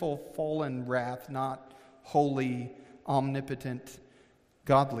 sinful, fallen wrath, not holy, omnipotent,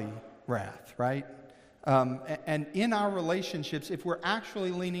 godly wrath, right? And in our relationships, if we're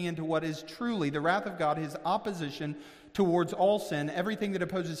actually leaning into what is truly the wrath of God, His opposition towards all sin, everything that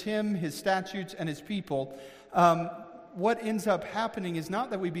opposes Him, His statutes, and His people, what ends up happening is not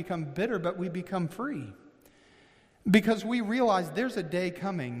that we become bitter, but we become free. Because we realize there's a day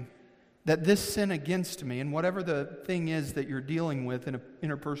coming that this sin against me, and whatever the thing is that you're dealing with in an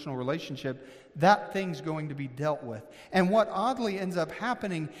interpersonal relationship, that thing's going to be dealt with. And what oddly ends up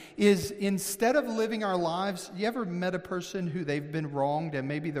happening is instead of living our lives, you ever met a person who they've been wronged and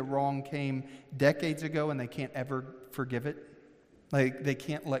maybe the wrong came decades ago and they can't ever forgive it? Like they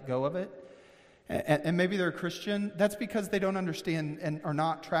can't let go of it? And maybe they're a Christian. That's because they don't understand and are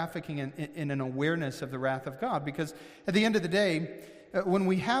not trafficking in an awareness of the wrath of God. Because at the end of the day, when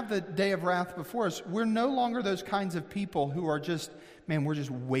we have the day of wrath before us, we're no longer those kinds of people who are just, we're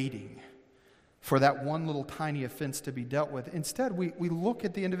just waiting for that one little tiny offense to be dealt with. Instead, we look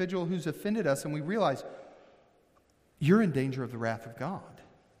at the individual who's offended us and we realize, you're in danger of the wrath of God.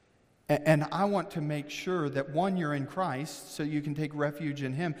 And I want to make sure that, one, you're in Christ, so you can take refuge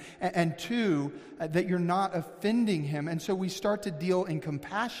in Him, and two, that you're not offending Him. And so we start to deal in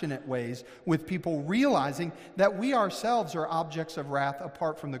compassionate ways with people, realizing that we ourselves are objects of wrath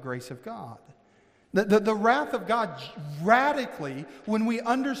apart from the grace of God. The wrath of God radically, when we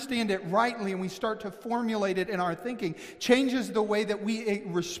understand it rightly and we start to formulate it in our thinking, changes the way that we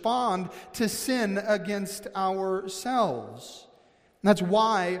respond to sin against ourselves. And that's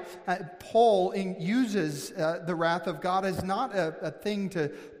why Paul uses the wrath of God as not a thing to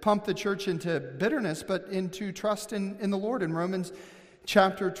pump the church into bitterness, but into trust in the Lord. In Romans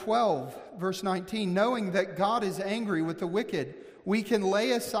chapter 12, verse 19, knowing that God is angry with the wicked, we can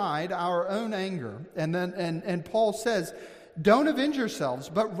lay aside our own anger. And then Paul says, don't avenge yourselves,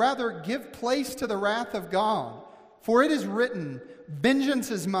 but rather give place to the wrath of God. For it is written,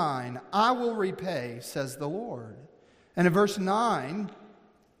 vengeance is mine, I will repay, says the Lord. And in verse 9,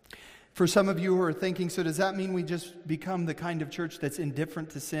 for some of you who are thinking, so does that mean we just become the kind of church that's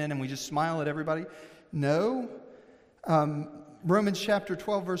indifferent to sin and we just smile at everybody? No. Romans chapter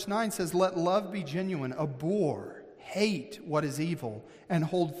 12, verse 9 says, let love be genuine, abhor, hate what is evil, and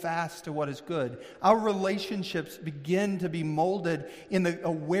hold fast to what is good. Our relationships begin to be molded in the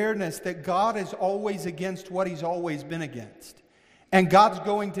awareness that God is always against what He's always been against. And God's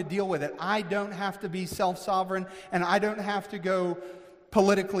going to deal with it. I don't have to be self-sovereign, and I don't have to go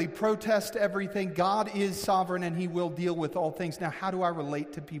politically protest everything. God is sovereign, and He will deal with all things. Now, how do I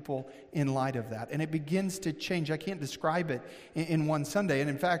relate to people in light of that? And it begins to change. I can't describe it in one Sunday. And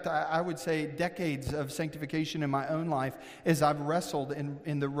in fact, I would say decades of sanctification in my own life as I've wrestled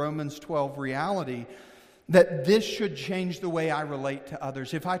in the Romans 12 reality that this should change the way I relate to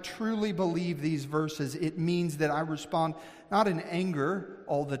others. If I truly believe these verses, it means that I respond not in anger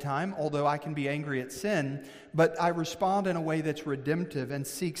all the time, although I can be angry at sin, but I respond in a way that's redemptive and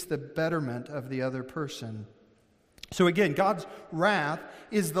seeks the betterment of the other person. So again, God's wrath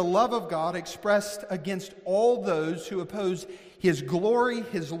is the love of God expressed against all those who oppose His glory,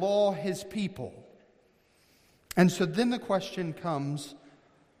 His law, His people. And so then the question comes,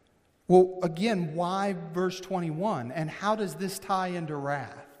 well, again, why verse 21? And how does this tie into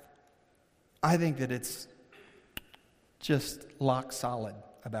wrath? I think that it's just lock solid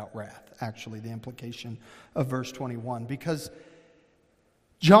about wrath, actually, the implication of verse 21. Because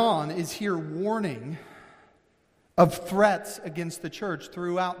John is here warning of threats against the church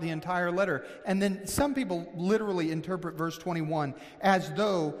throughout the entire letter. And then some people literally interpret verse 21 as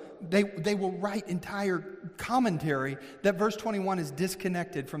though they will write entire commentary that verse 21 is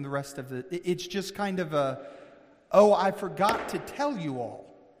disconnected from the rest of it. It's just kind of I forgot to tell you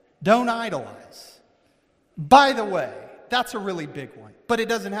all, don't idolize. By the way, that's a really big one, but it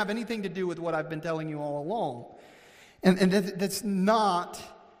doesn't have anything to do with what I've been telling you all along. And that's not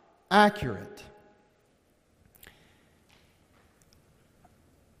accurate.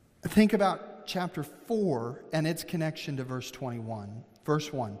 Think about chapter 4 and its connection to verse 21.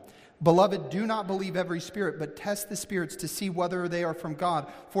 Verse 1. Beloved, do not believe every spirit, but test the spirits to see whether they are from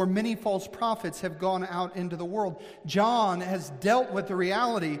God. For many false prophets have gone out into the world. John has dealt with the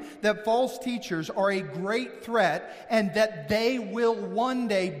reality that false teachers are a great threat and that they will one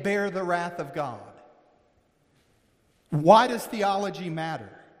day bear the wrath of God. Why does theology matter?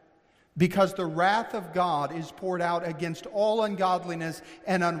 Because the wrath of God is poured out against all ungodliness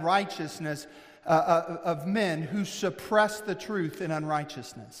and unrighteousness of men who suppress the truth in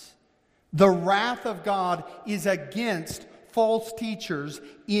unrighteousness. The wrath of God is against false teachers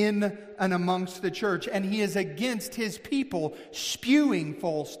in and amongst the church, and He is against His people spewing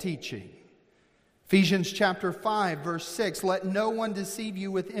false teaching. Ephesians chapter 5, verse 6, let no one deceive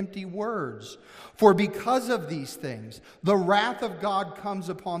you with empty words. For because of these things, the wrath of God comes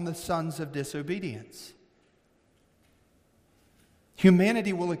upon the sons of disobedience.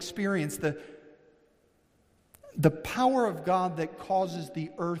 Humanity will experience the power of God that causes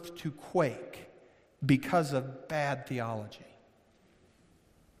the earth to quake because of bad theology.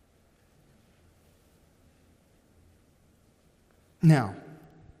 Now,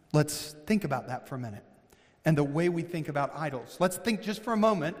 let's think about that for a minute and the way we think about idols. Let's think just for a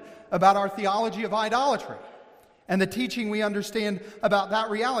moment about our theology of idolatry and the teaching we understand about that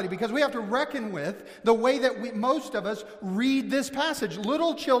reality, because we have to reckon with the way that most of us read this passage.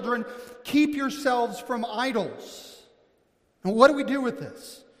 Little children, keep yourselves from idols. And what do we do with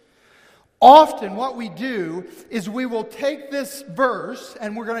this? Often what we do is we will take this verse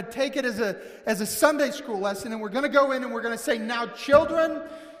and we're going to take it as a Sunday school lesson, and we're going to go in and we're going to say, now children,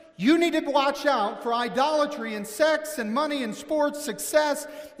 you need to watch out for idolatry and sex and money and sports, success,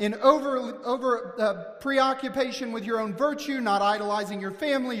 in over preoccupation with your own virtue, not idolizing your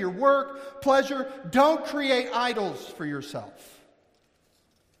family, your work, pleasure. Don't create idols for yourself.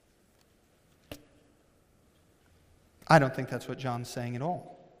 I don't think that's what John's saying at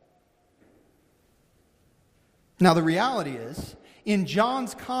all. Now, the reality is, in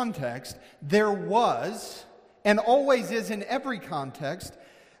John's context, there was, and always is in every context,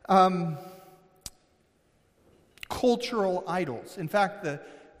 cultural idols. In fact,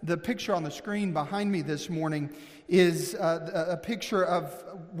 the picture on the screen behind me this morning is a picture of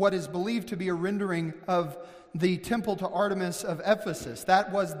what is believed to be a rendering of the temple to Artemis of Ephesus.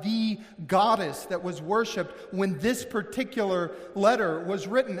 That was the goddess that was worshipped when this particular letter was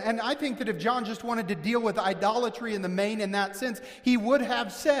written. And I think that if John just wanted to deal with idolatry in the main in that sense, he would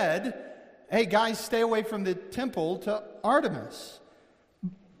have said, hey guys, stay away from the temple to Artemis.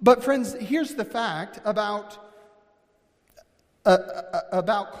 But friends, here's the fact about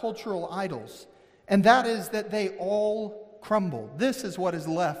cultural idols, and that is that they all crumble. This is what is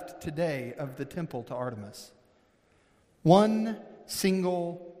left today of the temple to Artemis. One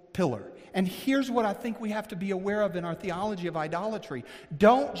single pillar. And here's what I think we have to be aware of in our theology of idolatry.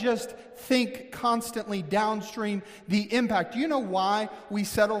 Don't just think constantly downstream the impact. Do you know why we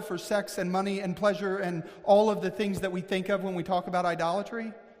settle for sex and money and pleasure and all of the things that we think of when we talk about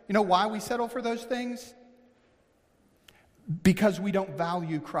idolatry? You know why we settle for those things? Because we don't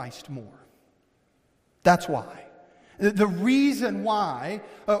value Christ more. That's why. The reason why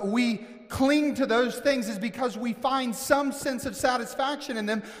we cling to those things is because we find some sense of satisfaction in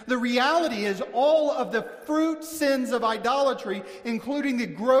them. The reality is all of the fruit sins of idolatry, including the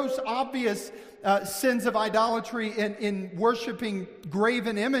gross, obvious sins of idolatry in worshiping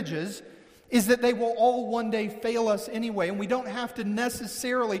graven images, is that they will all one day fail us anyway. And we don't have to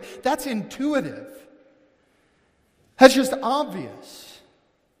necessarily, that's intuitive. That's just obvious.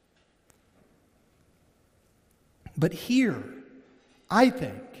 But here, I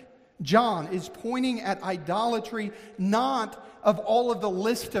think, John is pointing at idolatry not of all of the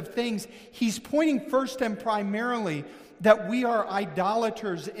list of things. He's pointing first and primarily that we are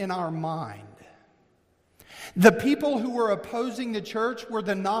idolaters in our mind. The people who were opposing the church were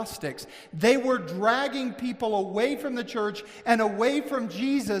the Gnostics. They were dragging people away from the church and away from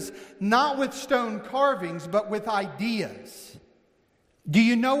Jesus, not with stone carvings, but with ideas. Do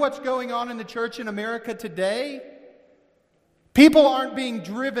you know what's going on in the church in America today? People aren't being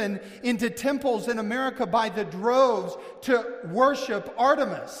driven into temples in America by the droves to worship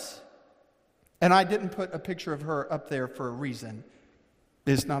Artemis. And I didn't put a picture of her up there for a reason.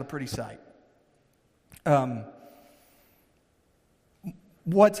 It's not a pretty sight.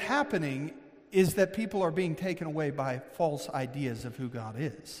 What's happening is that people are being taken away by false ideas of who God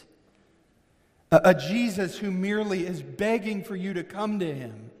is. A Jesus who merely is begging for you to come to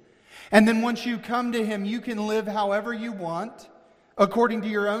Him. And then once you come to Him, you can live however you want, according to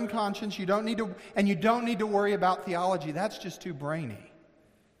your own conscience. You don't need to worry about theology. That's just too brainy.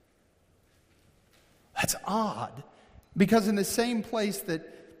 That's odd, because in the same place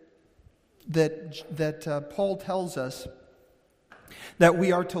that Paul tells us that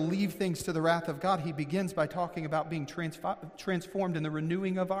we are to leave things to the wrath of God, he begins by talking about being transformed in the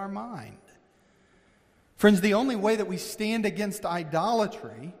renewing of our mind. Friends, the only way that we stand against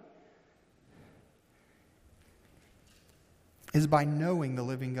idolatry is by knowing the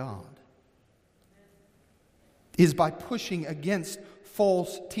living God. Is by pushing against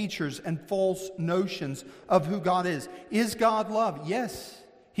false teachers and false notions of who God is. Is God love? Yes,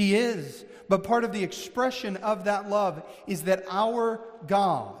 He is. But part of the expression of that love is that our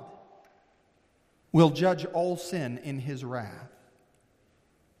God will judge all sin in His wrath.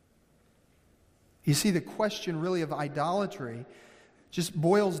 You see, the question really of idolatry just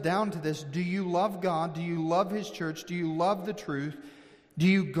boils down to this. Do you love God? Do you love His church? Do you love the truth? Do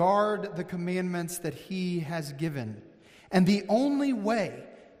you guard the commandments that He has given? And the only way,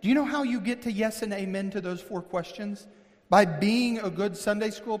 do you know how you get to yes and amen to those 4 questions? By being a good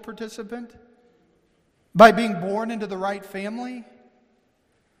Sunday school participant? By being born into the right family?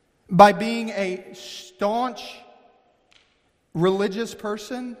 By being a staunch religious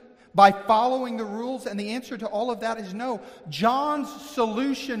person? By following the rules? And the answer to all of that is no. John's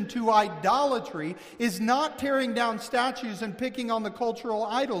solution to idolatry is not tearing down statues and picking on the cultural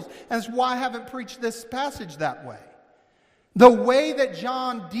idols. And that's why I haven't preached this passage that way. The way that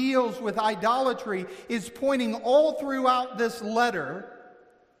John deals with idolatry is pointing all throughout this letter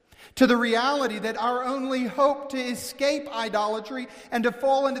To the reality that our only hope to escape idolatry and to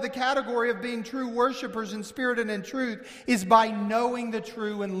fall into the category of being true worshipers in spirit and in truth is by knowing the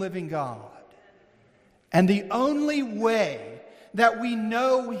true and living God. And the only way that we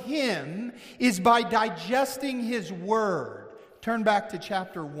know Him is by digesting His Word. Turn back to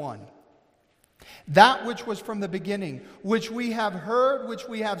chapter 1. That which was from the beginning, which we have heard, which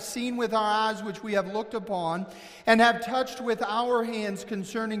we have seen with our eyes, which we have looked upon, and have touched with our hands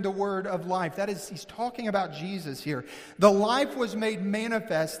concerning the word of life. That is, he's talking about Jesus here. The life was made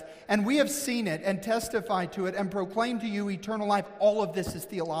manifest, and we have seen it and testified to it and proclaimed to you eternal life. All of this is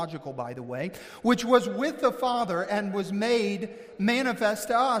theological, by the way, which was with the Father and was made manifest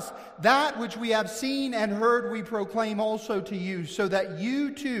to us. That which we have seen and heard we proclaim also to you, so that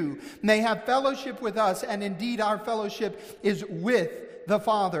you too may have fellowship with us, and indeed our fellowship is with the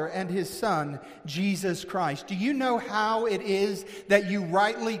Father and His Son, Jesus Christ. Do you know how it is that you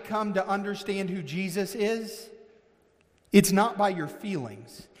rightly come to understand who Jesus is? It's not by your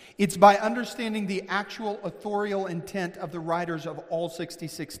feelings. It's by understanding the actual authorial intent of the writers of all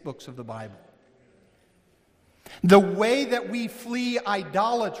 66 books of the Bible. The way that we flee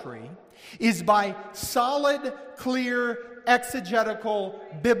idolatry is by solid, clear, exegetical,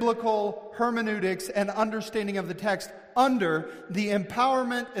 biblical hermeneutics and understanding of the text under the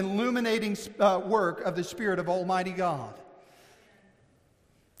empowerment, illuminating work of the Spirit of Almighty God.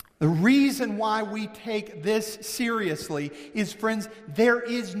 The reason why we take this seriously is, friends, there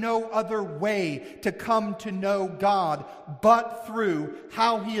is no other way to come to know God but through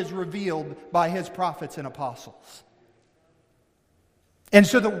how He is revealed by His prophets and apostles. And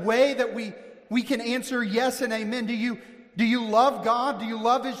so the way that we can answer yes and amen, do you love God? Do you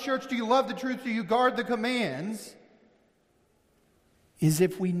love His church? Do you love the truth? Do you guard the commands? Is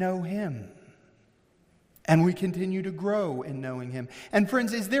if we know Him. And we continue to grow in knowing Him. And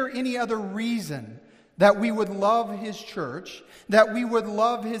friends, is there any other reason that we would love His church, that we would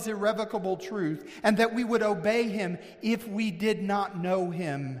love His irrevocable truth, and that we would obey Him if we did not know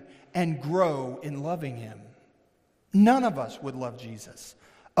Him and grow in loving Him? None of us would love Jesus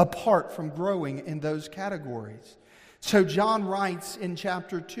apart from growing in those categories. So John writes in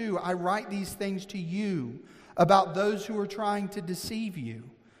chapter 2, I write these things to you about those who are trying to deceive you.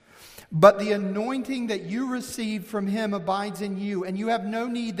 But the anointing that you receive from Him abides in you, and you have no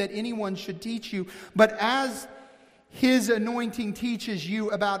need that anyone should teach you. But as His anointing teaches you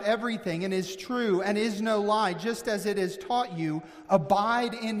about everything and is true and is no lie, just as it has taught you,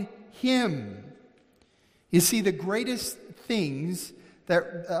 abide in Him. You see, the greatest things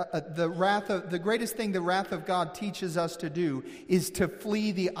that the greatest thing the wrath of God teaches us to do is to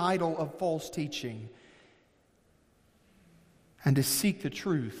flee the idol of false teaching and to seek the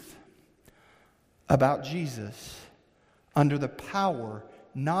truth about Jesus under the power,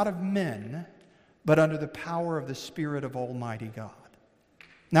 not of men, but under the power of the Spirit of Almighty God.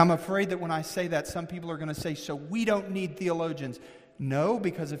 Now, I'm afraid that when I say that, some people are going to say, so we don't need theologians. No,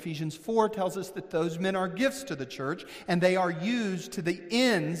 because Ephesians 4 tells us that those men are gifts to the church, and they are used to the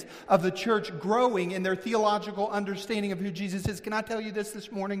ends of the church growing in their theological understanding of who Jesus is. Can I tell you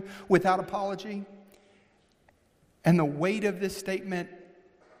this morning without apology? And the weight of this statement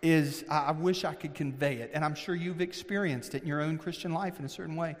is, I wish I could convey it, and I'm sure you've experienced it in your own Christian life in a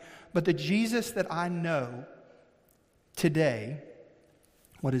certain way. But the Jesus that I know today,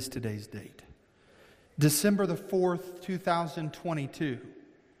 what is today's date? December the 4th, 2022.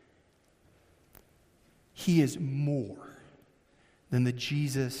 He is more than the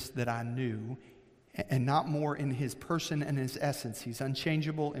Jesus that I knew, and not more in His person and His essence. He's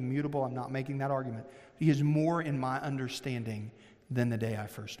unchangeable, immutable. I'm not making that argument. He is more in my understanding than the day I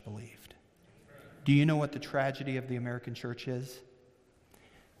first believed. Do you know what the tragedy of the American church is?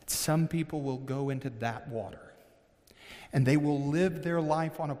 Some people will go into that water, and they will live their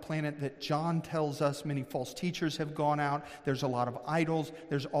life on a planet that John tells us many false teachers have gone out. There's a lot of idols.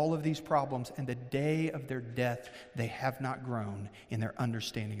 There's all of these problems. And the day of their death, they have not grown in their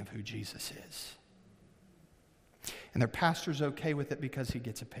understanding of who Jesus is. And their pastor's okay with it because he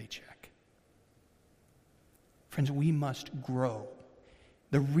gets a paycheck. Friends, we must grow.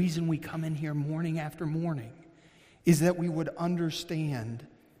 The reason we come in here morning after morning is that we would understand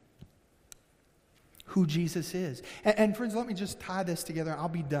who Jesus is. And friends, let me just tie this together. I'll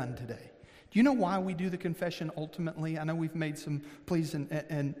be done today. Do you know why we do the confession ultimately? I know we've made some pleas,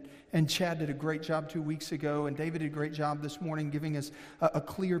 and Chad did a great job 2 weeks ago, and David did a great job this morning giving us a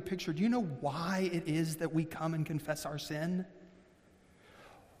clear picture. Do you know why it is that we come and confess our sin?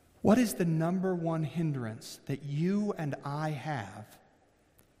 What is the number one hindrance that you and I have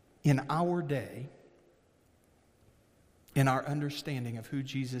in our day in our understanding of who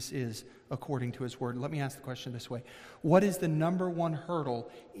Jesus is according to his word. Let me ask the question this way. What is the number one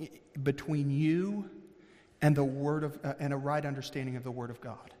hurdle between you and the word of and a right understanding of the word of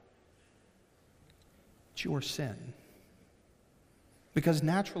God? It's your sin. Because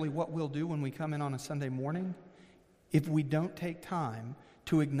naturally what we'll do when we come in on a Sunday morning, if we don't take time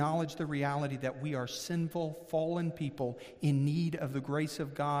to acknowledge the reality that we are sinful, fallen people in need of the grace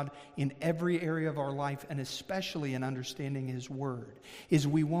of God in every area of our life, and especially in understanding his word, is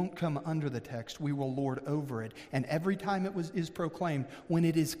we won't come under the text, we will lord over it. And every time it is proclaimed, when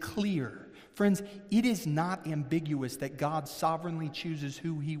it is clear, friends, it is not ambiguous that God sovereignly chooses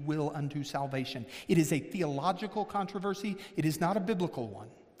who he will unto salvation. It is a theological controversy. It is not a biblical one.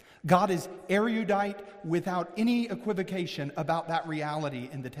 God is erudite without any equivocation about that reality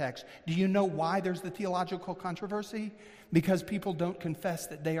in the text. Do you know why there's the theological controversy? Because people don't confess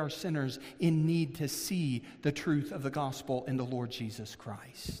that they are sinners in need to see the truth of the gospel in the Lord Jesus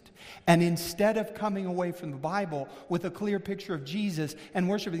Christ. And instead of coming away from the Bible with a clear picture of Jesus and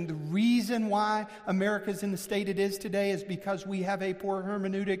worshiping, the reason why America's in the state it is today is because we have a poor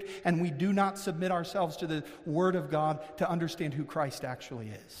hermeneutic and we do not submit ourselves to the Word of God to understand who Christ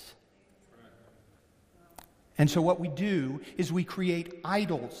actually is. And so what we do is we create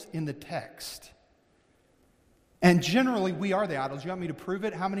idols in the text. And generally, we are the idols. You want me to prove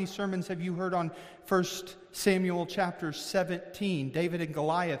it? How many sermons have you heard on 1 Samuel chapter 17, David and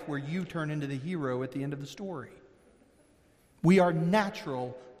Goliath, where you turn into the hero at the end of the story? We are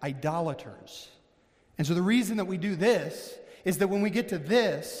natural idolaters. And so the reason that we do this is that when we get to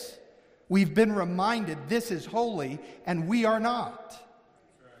this, we've been reminded this is holy, and we are not.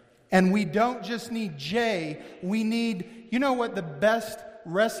 And we don't just need J, we need, you know what the best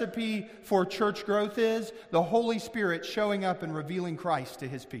recipe for church growth is? The Holy Spirit showing up and revealing Christ to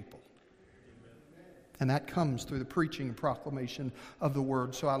his people. And that comes through the preaching and proclamation of the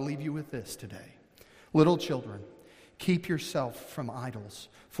word. So I'll leave you with this today. Little children, keep yourself from idols,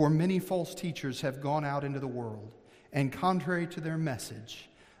 for many false teachers have gone out into the world, and contrary to their message,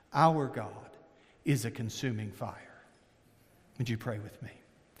 our God is a consuming fire. Would you pray with me?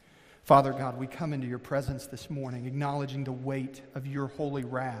 Father God, we come into your presence this morning, acknowledging the weight of your holy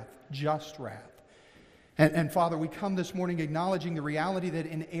wrath, just wrath. And Father, we come this morning acknowledging the reality that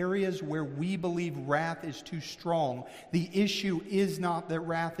in areas where we believe wrath is too strong, the issue is not that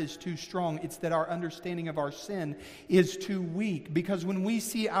wrath is too strong, it's that our understanding of our sin is too weak. Because when we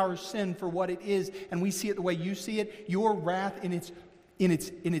see our sin for what it is, and we see it the way you see it, your wrath in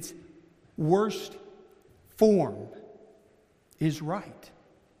its worst form is right.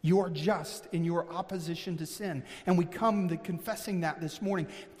 You are just in your opposition to sin. And we come to confessing that this morning.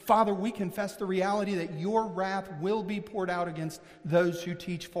 Father, we confess the reality that your wrath will be poured out against those who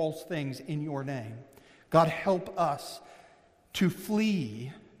teach false things in your name. God, help us to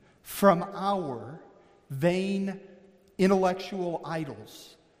flee from our vain intellectual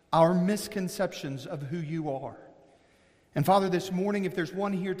idols, our misconceptions of who you are. And Father, this morning, if there's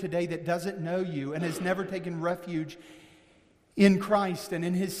one here today that doesn't know you and has never taken refuge in Christ and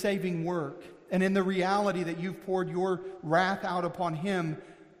in his saving work and in the reality that you've poured your wrath out upon him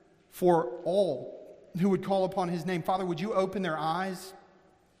for all who would call upon his name, Father, would you open their eyes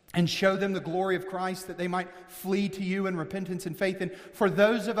and show them the glory of Christ that they might flee to you in repentance and faith? And for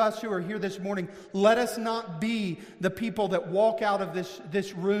those of us who are here this morning, let us not be the people that walk out of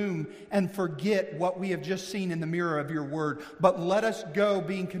this room and forget what we have just seen in the mirror of your word. But let us go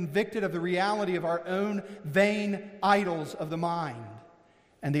being convicted of the reality of our own vain idols of the mind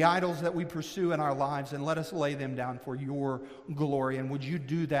and the idols that we pursue in our lives, and let us lay them down for your glory. And would you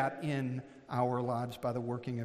do that in our lives by the working of